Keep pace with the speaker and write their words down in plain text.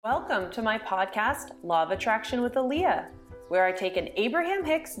Welcome to my podcast, Law of Attraction with Aaliyah, where I take an Abraham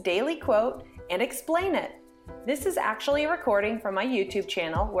Hicks daily quote and explain it. This is actually a recording from my YouTube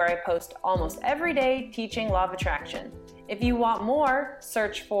channel where I post almost every day teaching Law of Attraction. If you want more,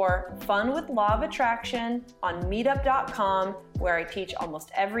 search for Fun with Law of Attraction on meetup.com, where I teach almost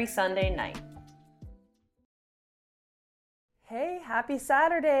every Sunday night. Hey, happy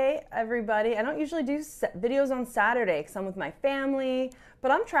Saturday, everybody. I don't usually do videos on Saturday because I'm with my family,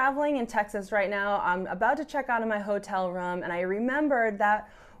 but I'm traveling in Texas right now. I'm about to check out of my hotel room, and I remembered that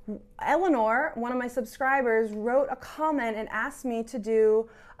Eleanor, one of my subscribers, wrote a comment and asked me to do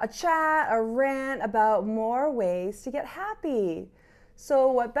a chat, a rant about more ways to get happy. So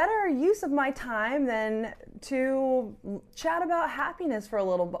what better use of my time than to chat about happiness for a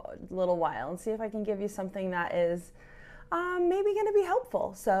little while and see if I can give you something that is maybe going to be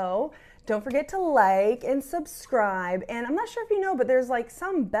helpful. So don't forget to like and subscribe. And I'm not sure if you know, but there's like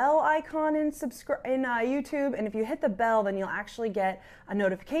some bell icon in YouTube. And if you hit the bell, then you'll actually get a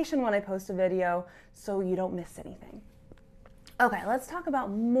notification when I post a video so you don't miss anything. Okay, let's talk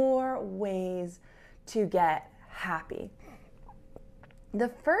about more ways to get happy. The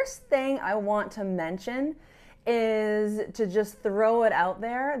first thing I want to mention is to just throw it out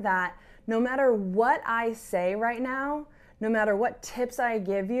there that no matter what I say right now, no matter what tips I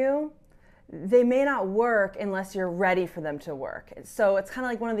give you, they may not work unless you're ready for them to work. So it's kind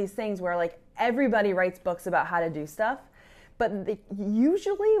of like one of these things where like everybody writes books about how to do stuff, but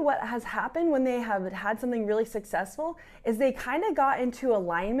usually what has happened when they have had something really successful is they kind of got into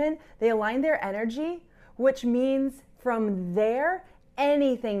alignment, they aligned their energy, which means from there,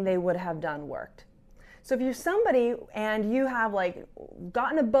 anything they would have done worked. So if you're somebody and you have like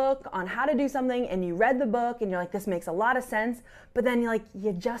gotten a book on how to do something and you read the book and you're like, this makes a lot of sense, but then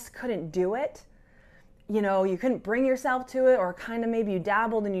you just couldn't do it. You know, you couldn't bring yourself to it, or kind of maybe you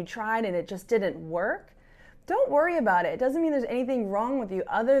dabbled and you tried and it just didn't work. Don't worry about it. It doesn't mean there's anything wrong with you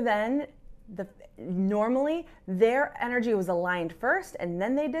other than normally their energy was aligned first and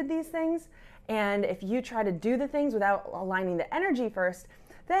then they did these things. And if you try to do the things without aligning the energy first,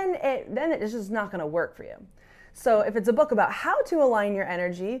 then it is just not going to work for you. So if it's a book about how to align your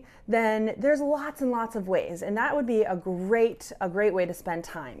energy, then there's lots and lots of ways, and that would be a great way to spend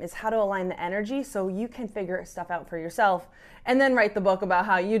time, is how to align the energy so you can figure stuff out for yourself and then write the book about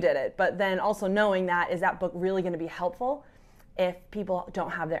how you did it. But then also knowing that, is that book really going to be helpful if people don't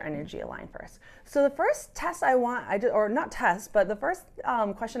have their energy aligned first? So the first test the first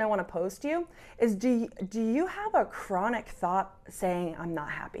question I want to pose to you is, do you have a chronic thought saying, I'm not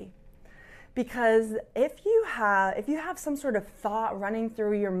happy? Because if you have some sort of thought running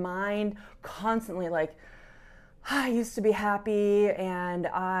through your mind constantly, like, I used to be happy and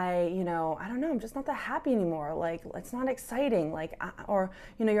I don't know, I'm just not that happy anymore. Like, it's not exciting.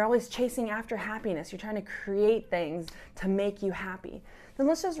 You're always chasing after happiness. You're trying to create things to make you happy. Then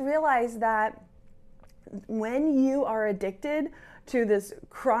let's just realize that when you are addicted to this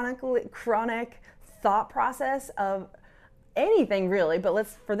chronic thought process of anything really, but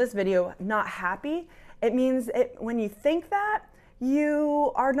for this video, not happy, it means when you think that,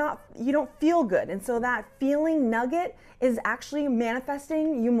 you don't feel good. And so that feeling nugget is actually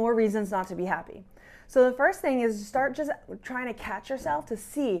manifesting you more reasons not to be happy. So the first thing is start just trying to catch yourself to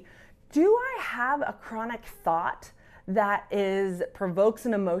see, do I have a chronic thought that provokes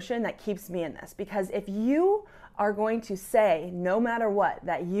an emotion that keeps me in this? Because if you are going to say, no matter what,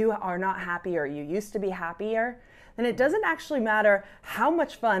 that you are not happy or you used to be happier, then it doesn't actually matter how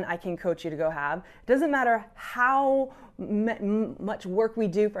much fun I can coach you to go have. It doesn't matter how much work we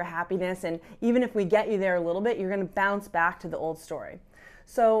do for happiness, and even if we get you there a little bit, you're going to bounce back to the old story.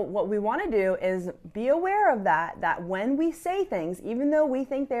 So what we want to do is be aware of that when we say things, even though we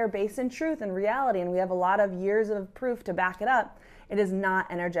think they are based in truth and reality, and we have a lot of years of proof to back it up, it is not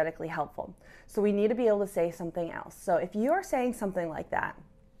energetically helpful. So we need to be able to say something else. So if you are saying something like that,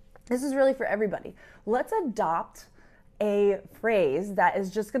 this is really for everybody. Let's adopt a phrase that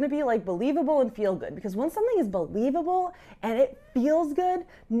is just going to be like believable and feel good. Because when something is believable and it feels good,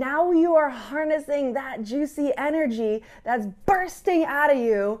 now you are harnessing that juicy energy that's bursting out of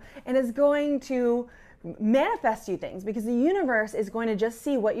you and is going to manifest you things, because the universe is going to just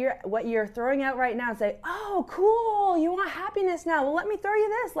see what you're throwing out right now and say, oh, cool, you want happiness now. Well, let me throw you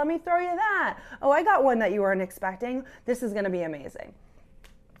this, let me throw you that. Oh, I got one that you weren't expecting. This is going to be amazing.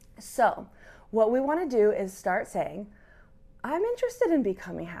 So what we want to do is start saying, I'm interested in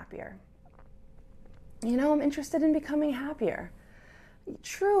becoming happier. I'm interested in becoming happier.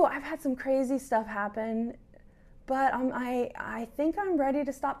 True, I've had some crazy stuff happen, but I think I'm ready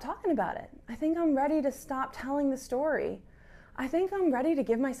to stop talking about it. I think I'm ready to stop telling the story. I think I'm ready to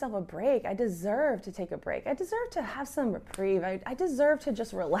give myself a break. I deserve to take a break. I deserve to have some reprieve. I deserve to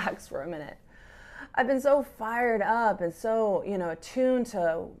just relax for a minute. I've been so fired up and so, attuned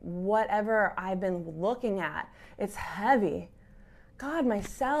to whatever I've been looking at. It's heavy. God, my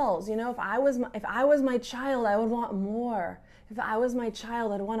cells, if I was my child, I would want more. If I was my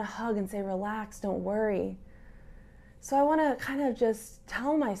child, I'd want to hug and say, relax, don't worry. So I want to kind of just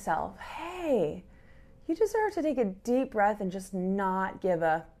tell myself, hey, you deserve to take a deep breath and just not give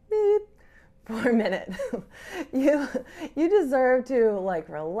a beep for a minute. You deserve to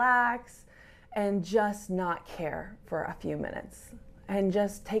relax and just not care for a few minutes and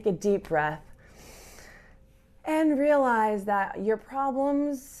just take a deep breath and realize that your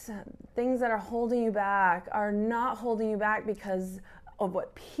problems, things that are holding you back, are not holding you back because of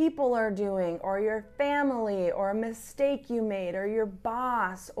what people are doing or your family or a mistake you made or your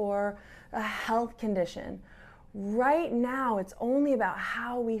boss or a health condition. Right now, it's only about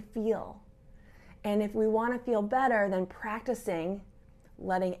how we feel. And if we want to feel better, then practicing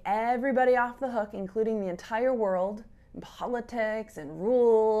letting everybody off the hook, including the entire world, politics and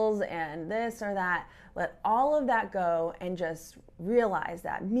rules and this or that, let all of that go and just realize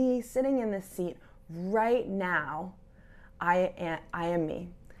that me sitting in this seat right now, I am me.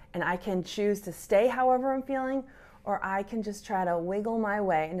 And I can choose to stay however I'm feeling, or I can just try to wiggle my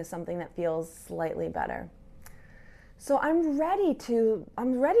way into something that feels slightly better. So I'm ready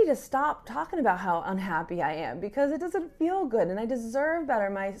to stop talking about how unhappy I am, because it doesn't feel good and I deserve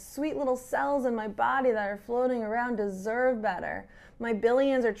better. My sweet little cells in my body that are floating around deserve better. My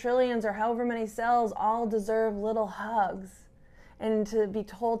billions or trillions or however many cells all deserve little hugs and to be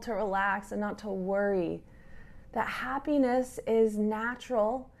told to relax and not to worry. That happiness is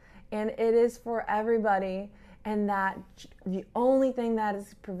natural and it is for everybody, and that the only thing that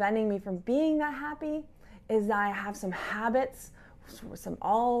is preventing me from being that happy is that I have some habits, some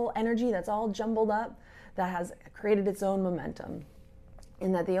all energy that's all jumbled up that has created its own momentum.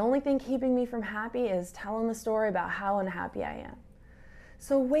 And that the only thing keeping me from happy is telling the story about how unhappy I am.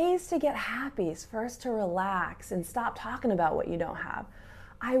 So ways to get happy is first to relax and stop talking about what you don't have.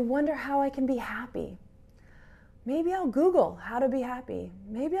 I wonder how I can be happy. Maybe I'll Google how to be happy.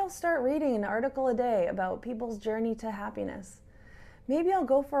 Maybe I'll start reading an article a day about people's journey to happiness. Maybe I'll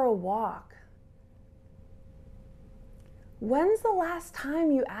go for a walk. When's the last time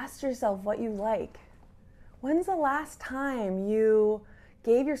you asked yourself what you like? When's the last time you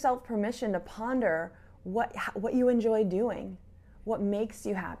gave yourself permission to ponder what you enjoy doing? What makes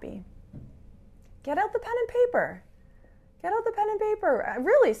you happy? Get out the pen and paper. Get out the pen and paper.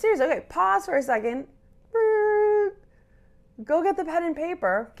 Really, seriously. Okay, pause for a second. Go get the pen and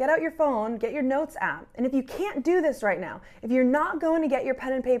paper, get out your phone, get your notes app. And if you can't do this right now, if you're not going to get your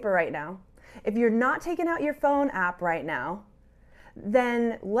pen and paper right now, if you're not taking out your phone app right now,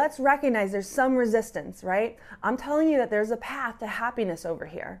 then let's recognize there's some resistance, right? I'm telling you that there's a path to happiness over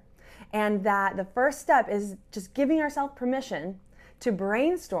here. And that the first step is just giving ourselves permission to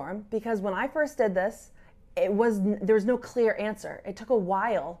brainstorm, because when I first did this, there was no clear answer. It took a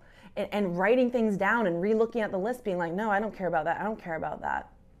while. And writing things down and re-looking at the list, being like, no, I don't care about that. I don't care about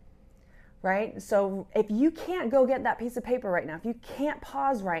that. Right? So if you can't go get that piece of paper right now, if you can't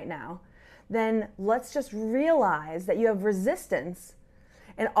pause right now, then let's just realize that you have resistance.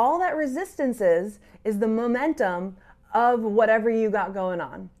 And all that resistance is the momentum of whatever you got going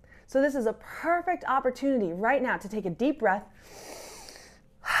on. So this is a perfect opportunity right now to take a deep breath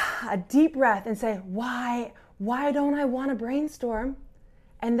and say, why don't I want to brainstorm?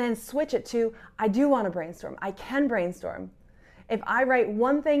 And then switch it to, I do want to brainstorm. I can brainstorm. If I write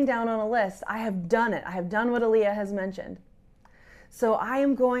one thing down on a list, I have done it. I have done what Aaliyah has mentioned. So I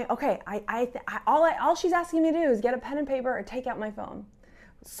am going, okay, all she's asking me to do is get a pen and paper or take out my phone.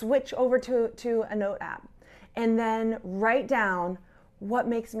 Switch over to a note app. And then write down what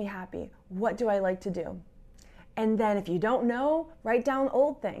makes me happy. What do I like to do? And then if you don't know, write down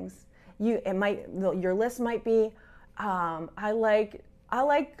old things. Your list might be, I like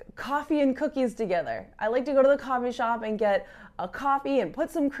coffee and cookies together. I like to go to the coffee shop and get a coffee and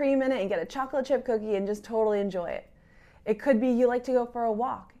put some cream in it and get a chocolate chip cookie and just totally enjoy it. It could be you like to go for a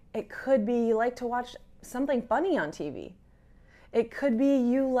walk. It could be you like to watch something funny on TV. It could be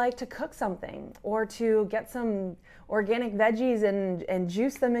you like to cook something or to get some organic veggies and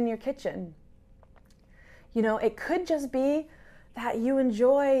juice them in your kitchen. It could just be that you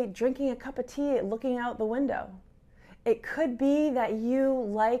enjoy drinking a cup of tea and looking out the window. It could be that you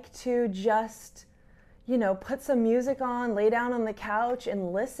like to just, put some music on, lay down on the couch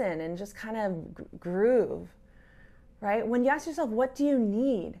and listen and just kind of groove, right? When you ask yourself, what do you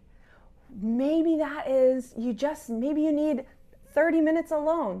need? Maybe that is, maybe you need 30 minutes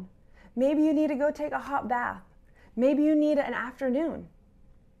alone. Maybe you need to go take a hot bath. Maybe you need an afternoon.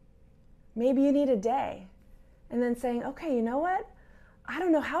 Maybe you need a day. And then saying, okay, you know what? I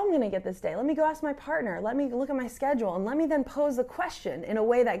don't know how I'm going to get this day. Let me go ask my partner. Let me look at my schedule, and let me then pose the question in a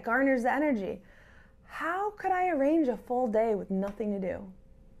way that garners the energy. How could I arrange a full day with nothing to do?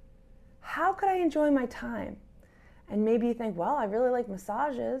 How could I enjoy my time? And maybe you think, well, I really like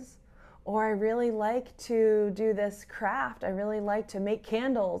massages, or I really like to do this craft. I really like to make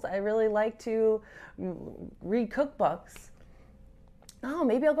candles. I really like to read cookbooks. Oh,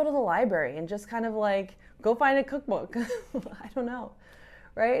 maybe I'll go to the library and just kind of like go find a cookbook. I don't know,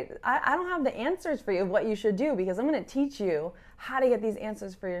 right? I don't have the answers for you of what you should do, because I'm going to teach you how to get these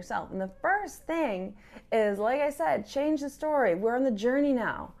answers for yourself. And the first thing is, like I said, change the story. We're on the journey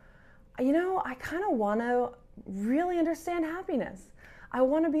now. You know, I kind of want to really understand happiness. I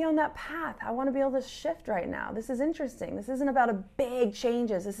want to be on that path. I want to be able to shift right now. This is interesting. This isn't about a big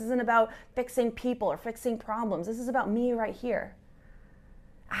changes. This isn't about fixing people or fixing problems. This is about me right here.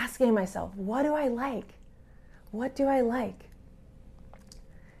 Asking myself, what do I like? What do I like?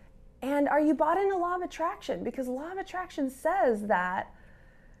 And are you bought into law of attraction? Because law of attraction says that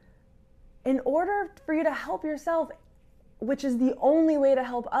in order for you to help yourself, which is the only way to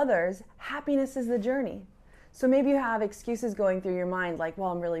help others, happiness is the journey. So maybe you have excuses going through your mind like,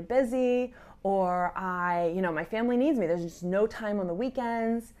 well, I'm really busy, or my family needs me. There's just no time on the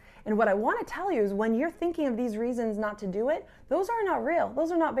weekends. And what I want to tell you is, when you're thinking of these reasons not to do it, those are not real.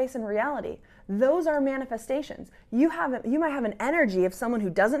 Those are not based in reality. Those are manifestations. You might have an energy of someone who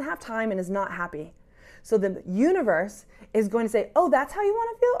doesn't have time and is not happy. So the universe is going to say, oh, that's how you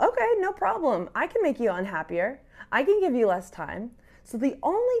want to feel? Okay, no problem. I can make you unhappier. I can give you less time. So the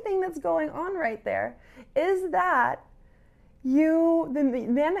only thing that's going on right there is that you're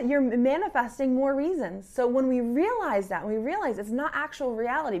manifesting more reasons. So when we realize that, we realize it's not actual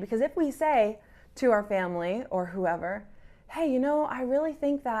reality, because if we say to our family or whoever, hey, I really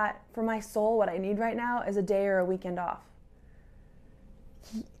think that for my soul, what I need right now is a day or a weekend off.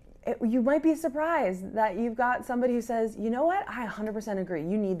 You might be surprised that you've got somebody who says, you know what, I 100% agree.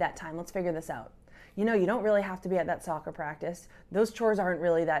 You need that time. Let's figure this out. You don't really have to be at that soccer practice. Those chores aren't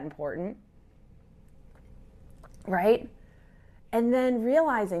really that important, right? And then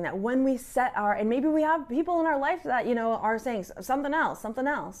realizing that when we set and maybe we have people in our life that, are saying something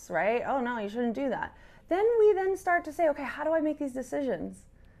else, right? Oh no, you shouldn't do that. Then we start to say, okay, how do I make these decisions?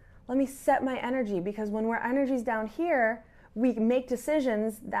 Let me set my energy, because when our energy's down here, we make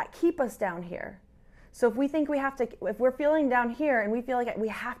decisions that keep us down here. So if we think if we're feeling down here and we feel like we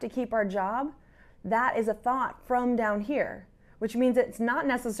have to keep our job, that is a thought from down here, which means it's not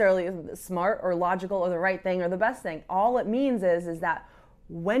necessarily smart or logical or the right thing or the best thing. All it means is that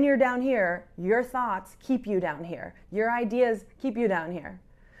when you're down here, your thoughts keep you down here. Your ideas keep you down here.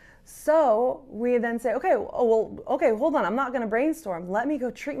 So we then say, okay, hold on. I'm not going to brainstorm. Let me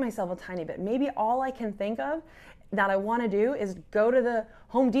go treat myself a tiny bit. Maybe all I can think of that I want to do is go to the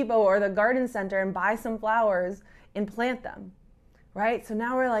Home Depot or the garden center and buy some flowers and plant them, right? So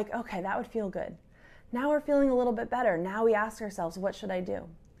now we're like, okay, that would feel good. Now we're feeling a little bit better. Now we ask ourselves, what should I do?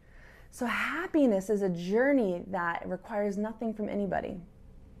 So happiness is a journey that requires nothing from anybody.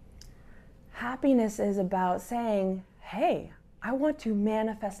 Happiness is about saying, hey, I want to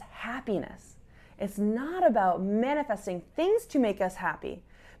manifest happiness. It's not about manifesting things to make us happy,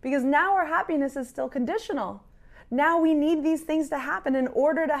 because now our happiness is still conditional. Now we need these things to happen in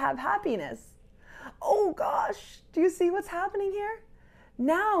order to have happiness. Oh gosh, do you see what's happening here?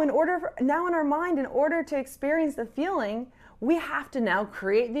 Now in our mind, in order to experience the feeling, we have to now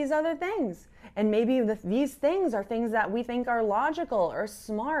create these other things. And maybe these things are things that we think are logical or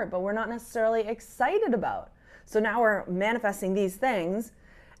smart, but we're not necessarily excited about. So now we're manifesting these things.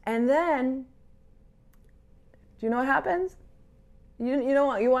 And then, do you know what happens? You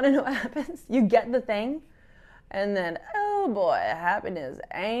want to know what happens? You get the thing, and then, oh boy, happiness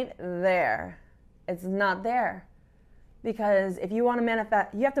ain't there. It's not there. Because if you want to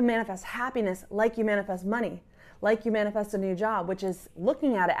manifest, you have to manifest happiness like you manifest money, like you manifest a new job, which is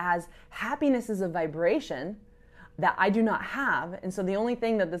looking at it as happiness is a vibration that I do not have. And so the only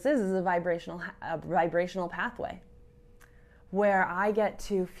thing that this is a vibrational pathway where I get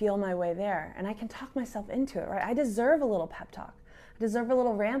to feel my way there, and I can talk myself into it, right? I deserve a little pep talk. I deserve a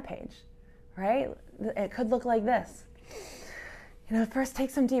little rampage, right? It could look like this. First take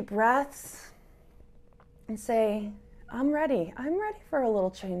some deep breaths and say, I'm ready. I'm ready for a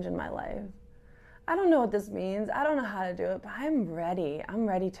little change in my life. I don't know what this means. I don't know how to do it, but I'm ready. I'm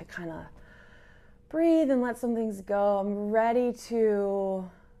ready to kind of breathe and let some things go. I'm ready to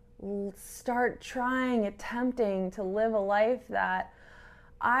start attempting to live a life that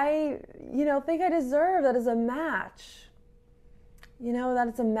I, think I deserve, that is a match, that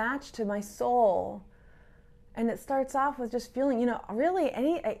it's a match to my soul. And it starts off with just feeling, really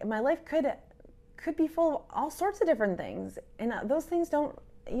my life could be full of all sorts of different things. And those things don't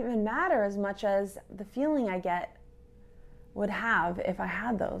even matter as much as the feeling I would have if I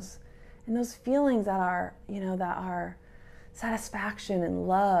had those. And those feelings that are satisfaction and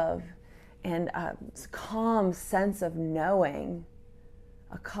love and a calm sense of knowing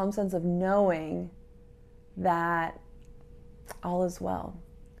that all is well.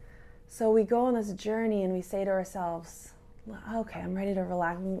 So we go on this journey and we say to ourselves, okay, I'm ready to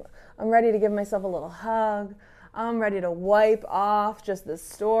relax. I'm ready to give myself a little hug. I'm ready to wipe off just the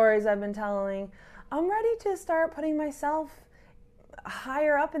stories I've been telling. I'm ready to start putting myself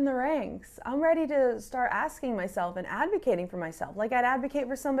higher up in the ranks. I'm ready to start asking myself and advocating for myself like I'd advocate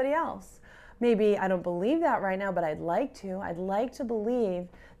for somebody else. Maybe I don't believe that right now, but I'd like to. I'd like to believe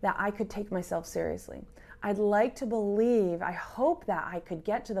that I could take myself seriously. I'd like to believe, I hope that I could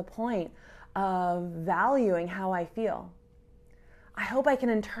get to the point of valuing how I feel. I hope I can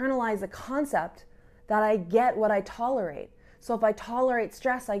internalize the concept that I get what I tolerate. So if I tolerate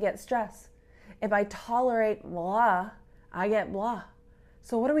stress, I get stress. If I tolerate blah, I get blah.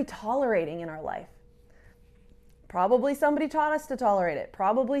 So what are we tolerating in our life? Probably somebody taught us to tolerate it.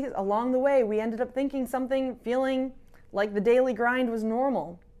 Probably along the way, we ended up feeling like the daily grind was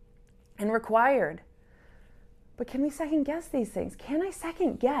normal and required. But can we second guess these things? Can I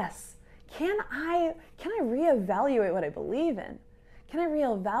second guess? Can I reevaluate what I believe in? Can I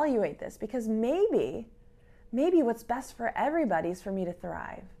reevaluate this? Because maybe what's best for everybody is for me to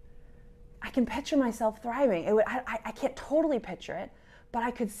thrive. I can picture myself thriving. I can't totally picture it, but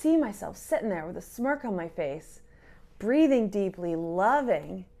I could see myself sitting there with a smirk on my face, breathing deeply,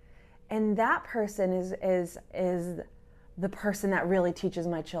 loving. And that person is the person that really teaches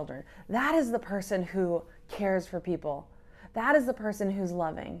my children. That is the person who cares for people. That is the person who's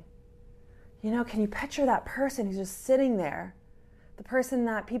loving. Can you picture that person who's just sitting there? The person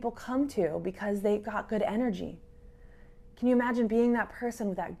that people come to because they got good energy. Can you imagine being that person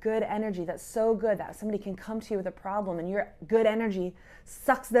with that good energy that's so good that somebody can come to you with a problem and your good energy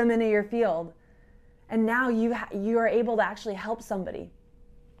sucks them into your field, and now you are able to actually help somebody?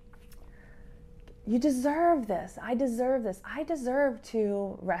 You deserve this. I deserve this. I deserve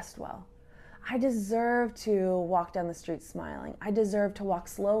to rest well. I deserve to walk down the street smiling. I deserve to walk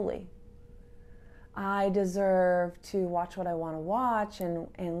slowly. I deserve to watch what I want to watch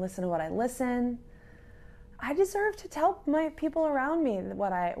and listen to what I listen. I deserve to tell my people around me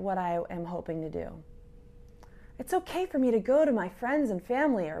what I am hoping to do. It's okay for me to go to my friends and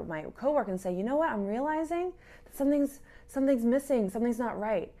family or my coworker and say, you know what, I'm realizing that something's missing, something's not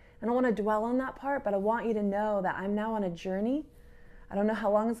right. I don't want to dwell on that part, but I want you to know that I'm now on a journey. I don't know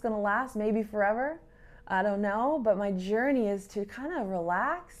how long it's going to last, maybe forever. I don't know, but my journey is to kind of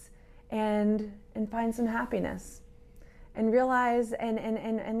relax and find some happiness and realize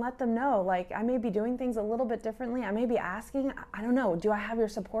and let them know, like, I may be doing things a little bit differently. I may be asking, I don't know, do I have your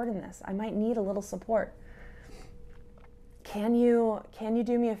support in this? I might need a little support. Can you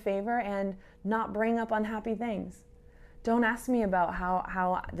do me a favor and not bring up unhappy things? Don't ask me about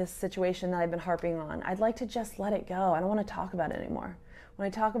how this situation that I've been harping on. I'd like to just let it go. I don't want to talk about it anymore. When I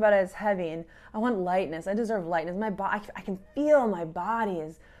talk about it, it's heavy, and I want lightness. I deserve lightness. I can feel my body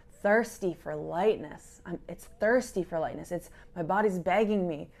is thirsty for lightness. It's thirsty for lightness. My body's begging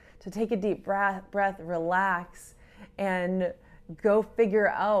me to take a deep breath, relax, and go figure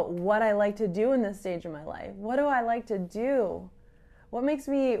out what I like to do in this stage of my life. What do I like to do? What makes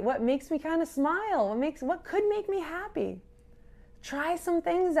me kind of smile? What could make me happy? Try some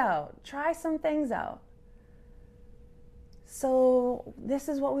things out. So this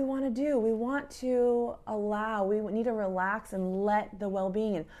is what we want to do. We want to we need to relax and let the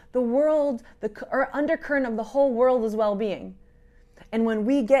well-being in. The world, or undercurrent of the whole world is well-being. And when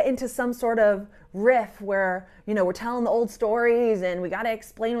we get into some sort of riff where, we're telling the old stories and we got to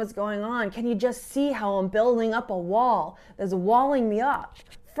explain what's going on, can you just see how I'm building up a wall that's walling me up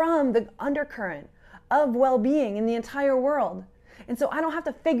from the undercurrent of well-being in the entire world? And so I don't have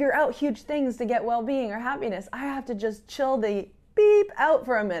to figure out huge things to get well-being or happiness. I have to just chill the beep out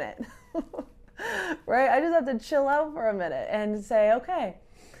for a minute, right? I just have to chill out for a minute and say, okay,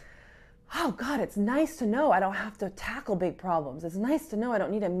 oh God, it's nice to know I don't have to tackle big problems. It's nice to know I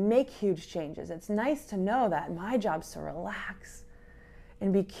don't need to make huge changes. It's nice to know that my job's to relax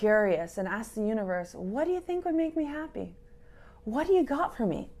and be curious and ask the universe, what do you think would make me happy? What do you got for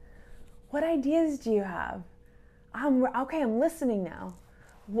me? What ideas do you have? I'm listening now.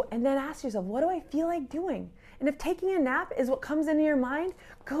 And then ask yourself, what do I feel like doing? And if taking a nap is what comes into your mind,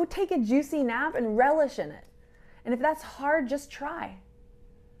 go take a juicy nap and relish in it. And if that's hard, just try.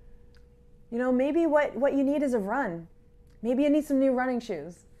 You know, maybe what you need is a run. Maybe you need some new running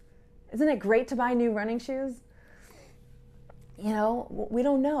shoes. Isn't it great to buy new running shoes? You know, we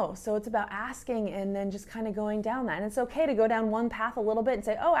don't know. So it's about asking and then just kind of going down that. And it's okay to go down one path a little bit and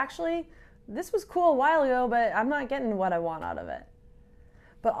say, oh, actually, this was cool a while ago, but I'm not getting what I want out of it.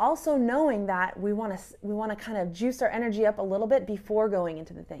 But also knowing that we want to kind of juice our energy up a little bit before going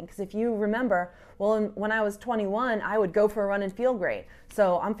into the thing. Because if you remember, well, when I was 21, I would go for a run and feel great.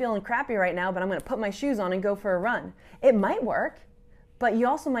 So I'm feeling crappy right now, but I'm going to put my shoes on and go for a run. It might work, but you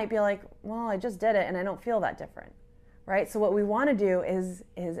also might be like, well, I just did it and I don't feel that different, right? So what we want to do is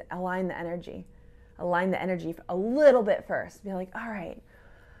align the energy a little bit first. Be like, all right,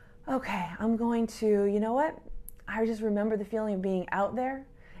 okay, I'm going to, you know what? I just remember the feeling of being out there.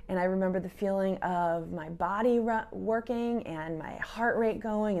 And I remember the feeling of my body working and my heart rate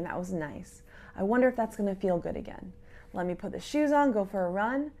going, and that was nice. I wonder if that's going to feel good again. Let me put the shoes on, go for a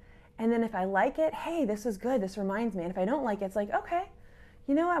run. And then if I like it, hey, this is good. This reminds me. And if I don't like it, it's like, okay,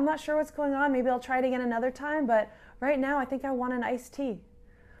 you know what? I'm not sure what's going on. Maybe I'll try it again another time. But right now, I think I want an iced tea.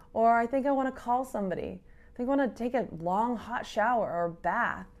 Or I think I want to call somebody. I think I want to take a long hot shower or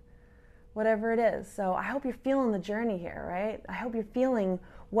bath, whatever it is. So I hope you're feeling the journey here, right? I hope you're feeling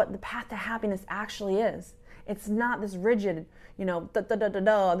what the path to happiness actually is. It's not this rigid, you know,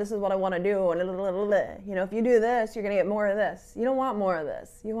 this is what I want to do. You know, if you do this, you're going to get more of this. You don't want more of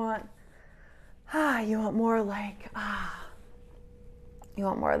this. You want more like, you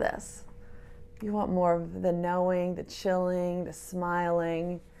want more of this. You want more of the knowing, the chilling, the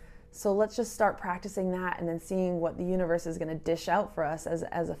smiling. So let's just start practicing that and then seeing what the universe is going to dish out for us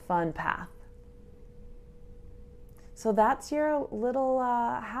as a fun path. So that's your little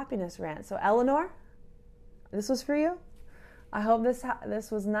happiness rant. So Eleanor, this was for you. I hope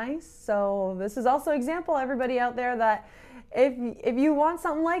this was nice. So this is also example, everybody out there, that if you want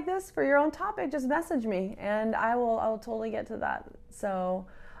something like this for your own topic, just message me and I will totally get to that. So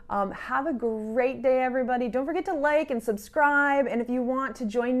have a great day, everybody. Don't forget to like and subscribe. And if you want to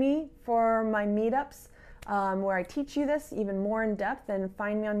join me for my meetups, where I teach you this even more in depth, then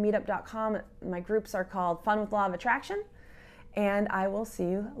find me on meetup.com. My groups are called Fun with Law of Attraction, and I will see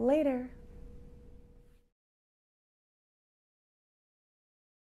you later.